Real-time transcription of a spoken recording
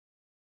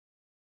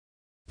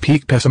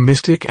Pique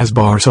pessimistic as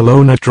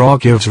Barcelona draw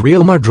gives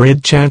Real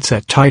Madrid chance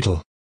at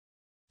title.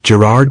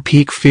 Gerard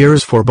Pique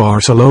fears for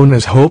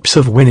Barcelona's hopes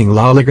of winning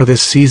La Liga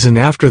this season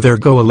after their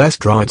goalless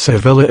draw at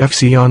Sevilla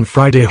FC on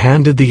Friday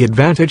handed the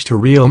advantage to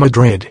Real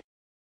Madrid.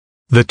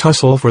 The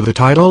tussle for the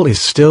title is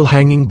still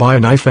hanging by a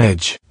knife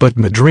edge, but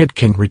Madrid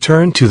can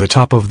return to the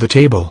top of the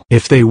table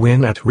if they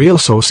win at Real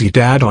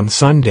Sociedad on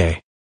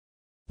Sunday.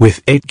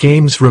 With 8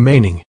 games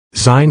remaining,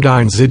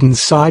 Zinedine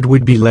Zidane's side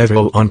would be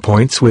level on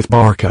points with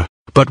Barca,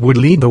 but would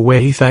lead the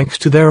way thanks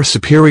to their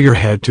superior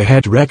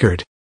head-to-head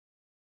record.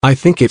 "I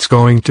think it's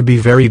going to be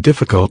very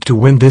difficult to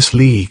win this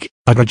league,"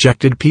 a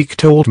dejected Pique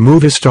told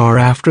Movistar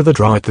after the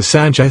draw at the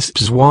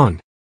Sánchez-Pizjuán.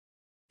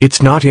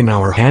 "It's not in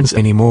our hands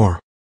anymore.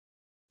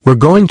 We're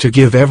going to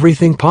give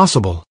everything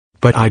possible,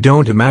 but I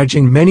don't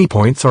imagine many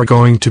points are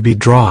going to be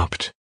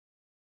dropped."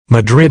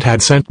 Madrid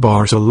had sent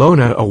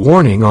Barcelona a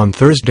warning on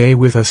Thursday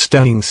with a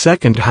stunning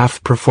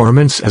second-half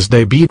performance as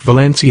they beat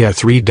Valencia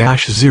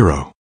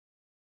 3-0.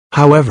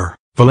 However,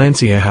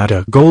 Valencia had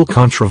a goal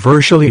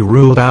controversially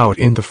ruled out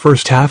in the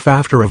first half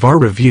after a VAR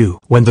review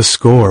when the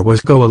score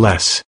was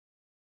goalless.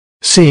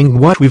 "Seeing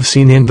what we've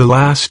seen in the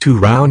last 2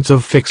 rounds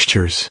of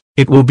fixtures,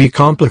 it will be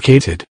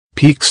complicated,"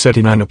 Pique said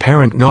in an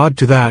apparent nod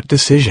to that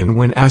decision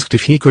when asked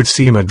if he could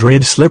see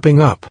Madrid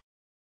slipping up.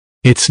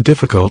 "It's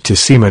difficult to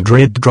see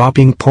Madrid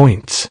dropping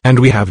points, and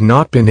we have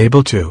not been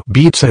able to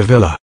beat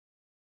Sevilla.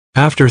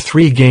 After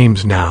 3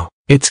 games now,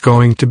 it's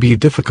going to be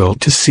difficult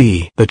to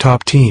see the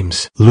top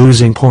teams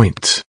losing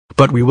points,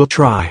 but we will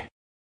try."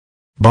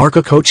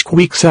 Barca coach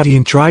Quique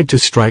Setién tried to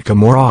strike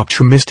a more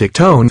optimistic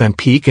tone than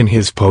Pique in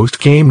his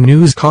post-game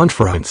news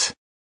conference,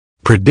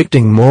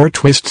 predicting more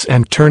twists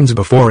and turns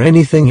before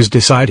anything is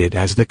decided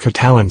as the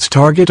Catalans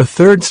target a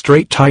 3rd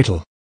straight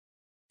title.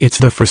 "It's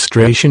the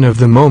frustration of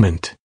the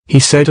moment," he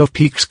said of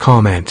Pique's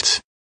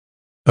comments.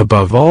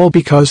 "Above all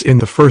because in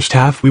the first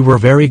half we were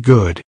very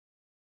good.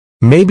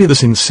 Maybe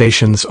the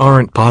sensations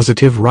aren't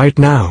positive right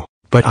now,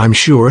 but I'm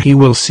sure he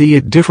will see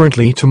it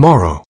differently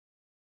tomorrow.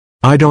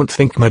 I don't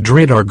think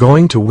Madrid are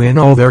going to win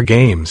all their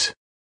games.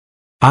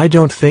 I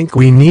don't think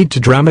we need to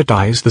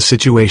dramatize the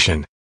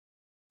situation.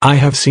 I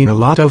have seen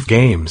a lot of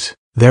games,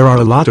 there are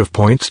a lot of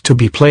points to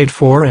be played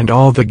for and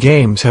all the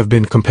games have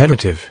been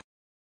competitive.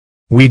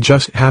 We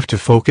just have to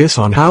focus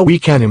on how we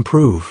can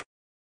improve."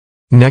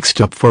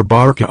 Next up for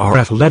Barca are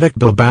Athletic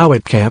Bilbao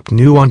at Camp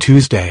Nou on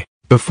Tuesday,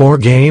 before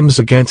games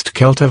against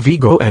Celta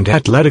Vigo and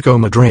Atletico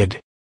Madrid.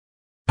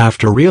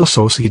 After Real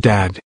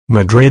Sociedad,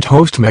 Madrid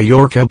host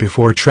Mallorca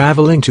before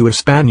traveling to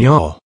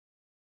Espanyol.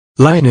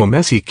 Lionel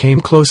Messi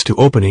came close to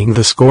opening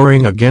the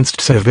scoring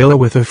against Sevilla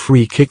with a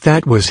free kick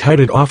that was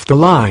headed off the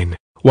line,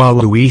 while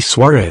Luis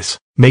Suarez,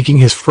 making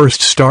his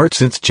first start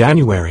since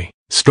January,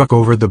 struck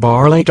over the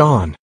bar late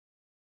on.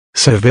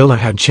 Sevilla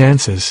had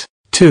chances,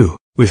 too,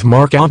 with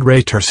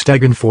Marc-André ter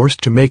Stegen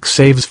forced to make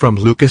saves from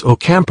Lucas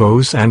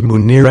Ocampos and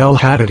Munir El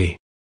Haddadi.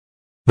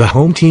 The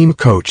home team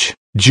coach,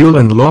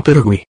 Julen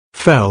Lopetegui,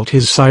 felt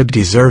his side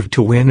deserved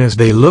to win as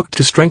they looked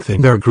to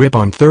strengthen their grip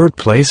on 3rd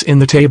place in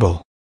the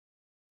table.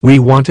 "We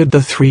wanted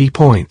the 3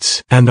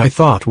 points and I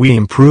thought we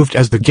improved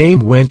as the game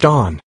went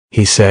on,"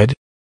 he said.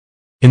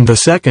 "In the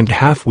second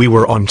half we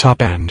were on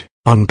top and,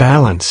 on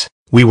balance,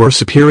 we were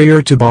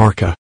superior to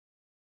Barca.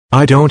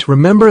 I don't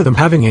remember them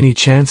having any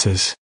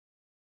chances."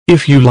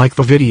 If you like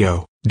the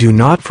video, do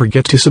not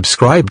forget to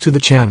subscribe to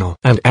the channel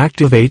and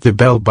activate the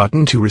bell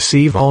button to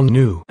receive all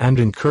new and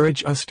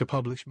encourage us to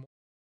publish more.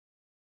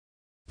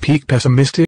 Pique pessimistic.